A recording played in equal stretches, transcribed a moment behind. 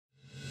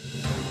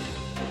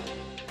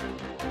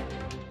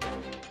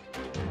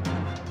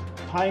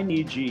Hi,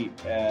 Niji.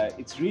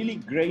 It's really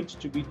great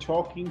to be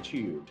talking to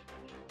you.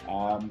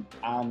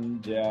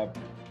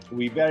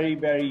 We're very,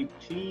 very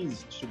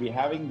pleased to be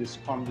having this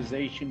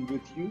conversation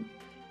with you.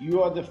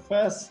 You are the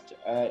first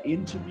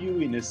interview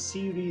in a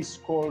series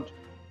called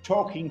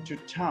Talking to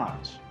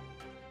TAAT.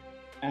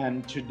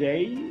 And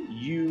today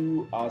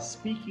you are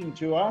speaking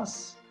to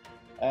us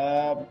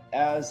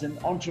as an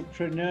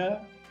entrepreneur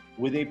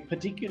with a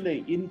particular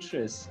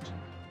interest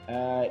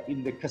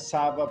in the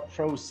cassava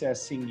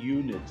processing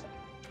unit.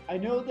 I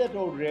know that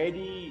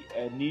already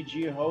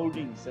Niji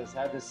Holdings has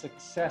had a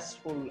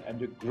successful and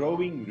a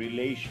growing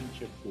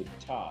relationship with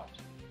TAAT.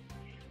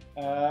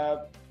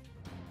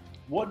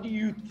 What do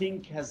you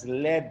think has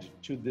led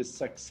to this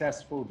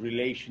successful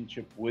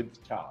relationship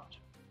with TAAT?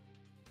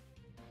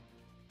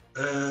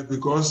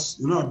 Because,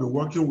 I've been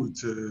working with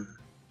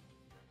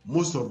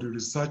most of the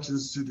research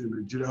institutes in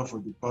Nigeria for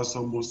the past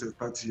almost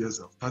 30 years.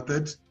 I've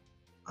started,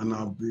 and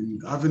I've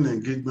been having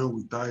engagement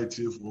with TAAT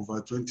for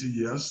over 20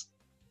 years.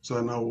 So,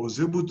 and I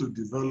was able to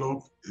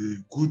develop a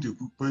good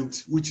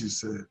equipment, which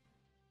is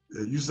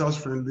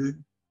user-friendly.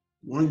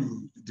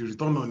 The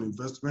return on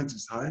investment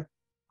is high,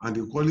 and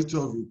the quality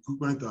of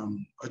equipment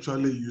I'm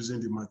actually using,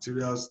 the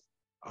materials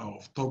are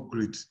of top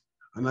grade.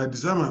 And I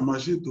designed my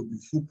machine to be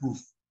foolproof,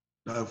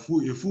 that a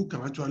fool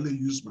can actually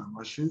use my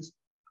machines.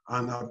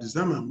 And I've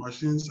designed my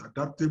machines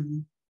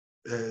adaptable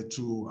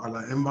to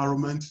our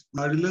environment.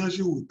 My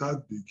relationship with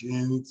that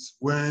begins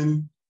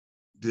when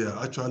they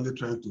are actually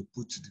trying to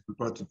put the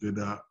paper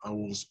together. I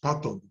was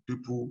part of the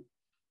people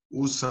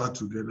who sat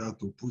together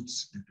to put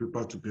the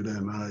paper together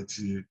in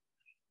IITA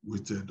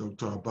with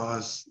Dr.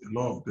 Abbas, a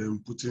lot of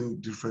them putting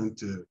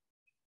different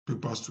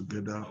papers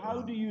together. How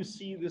do you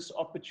see this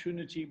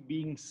opportunity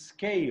being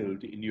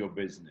scaled in your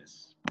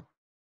business?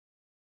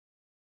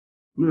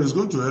 It's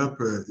going to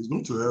help. It's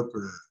going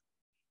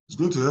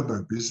to help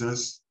my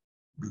business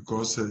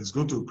because it's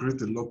going to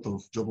create a lot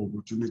of job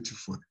opportunity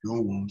for the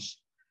young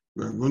ones.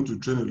 We are going to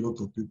train a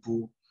lot of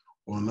people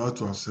on how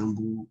to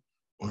assemble,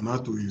 on how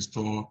to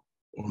install,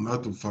 on how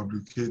to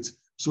fabricate.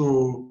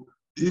 So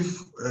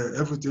if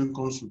everything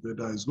comes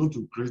together, it's going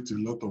to create a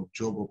lot of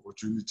job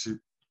opportunity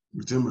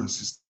within my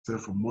system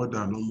for more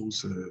than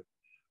almost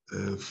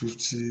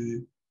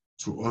 50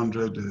 to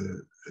 100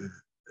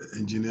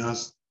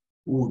 engineers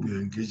who will be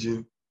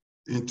engaging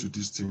into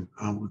this thing,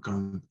 and we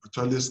can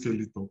actually scale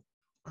it up.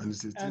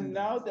 And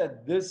now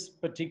that this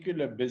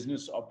particular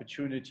business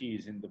opportunity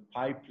is in the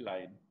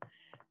pipeline,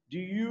 do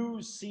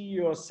you see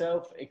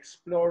yourself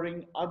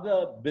exploring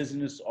other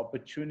business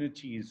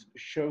opportunities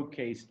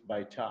showcased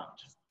by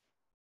TAAT?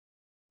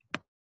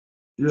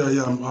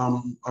 Yeah,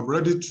 I'm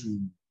ready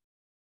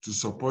to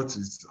support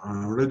it.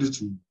 I'm ready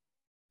to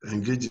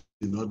engage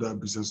in other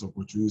business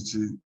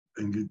opportunity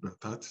engaged by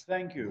TAAT.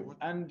 Thank you.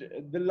 And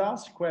the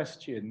last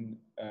question,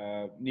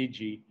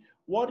 Niji,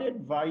 what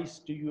advice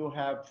do you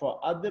have for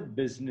other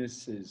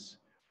businesses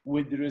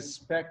with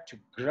respect to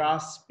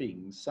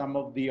grasping some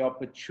of the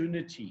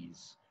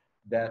opportunities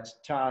that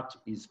TAAT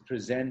is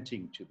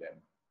presenting to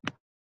them?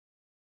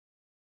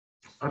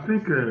 I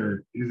think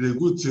it's a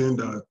good thing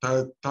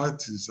that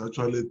TAAT is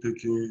actually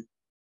taking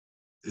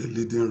a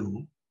leading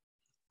role,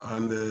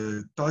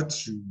 and TAAT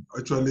should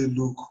actually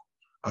look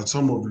at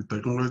some of the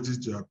technologies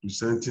they are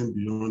presenting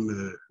beyond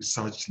the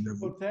research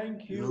level. Well,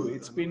 thank you.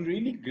 It's been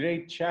really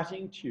great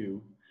chatting to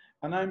you.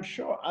 And I'm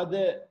sure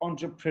other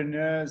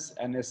entrepreneurs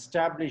and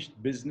established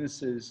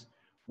businesses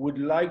would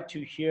like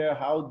to hear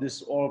how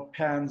this all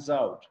pans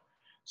out.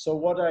 So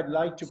what I'd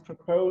like to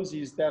propose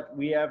is that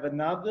we have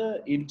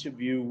another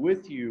interview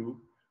with you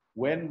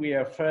when we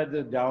are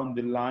further down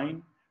the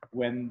line,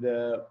 when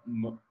the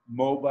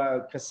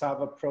mobile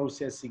cassava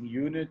processing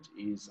unit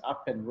is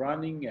up and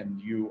running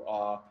and you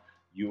are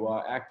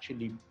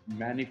actually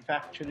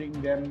manufacturing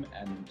them,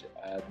 and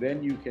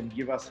then you can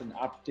give us an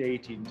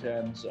update in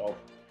terms of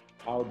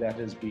how that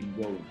has been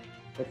going.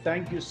 But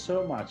thank you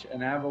so much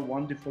and have a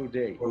wonderful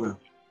day. Well,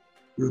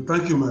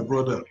 thank you, my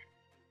brother.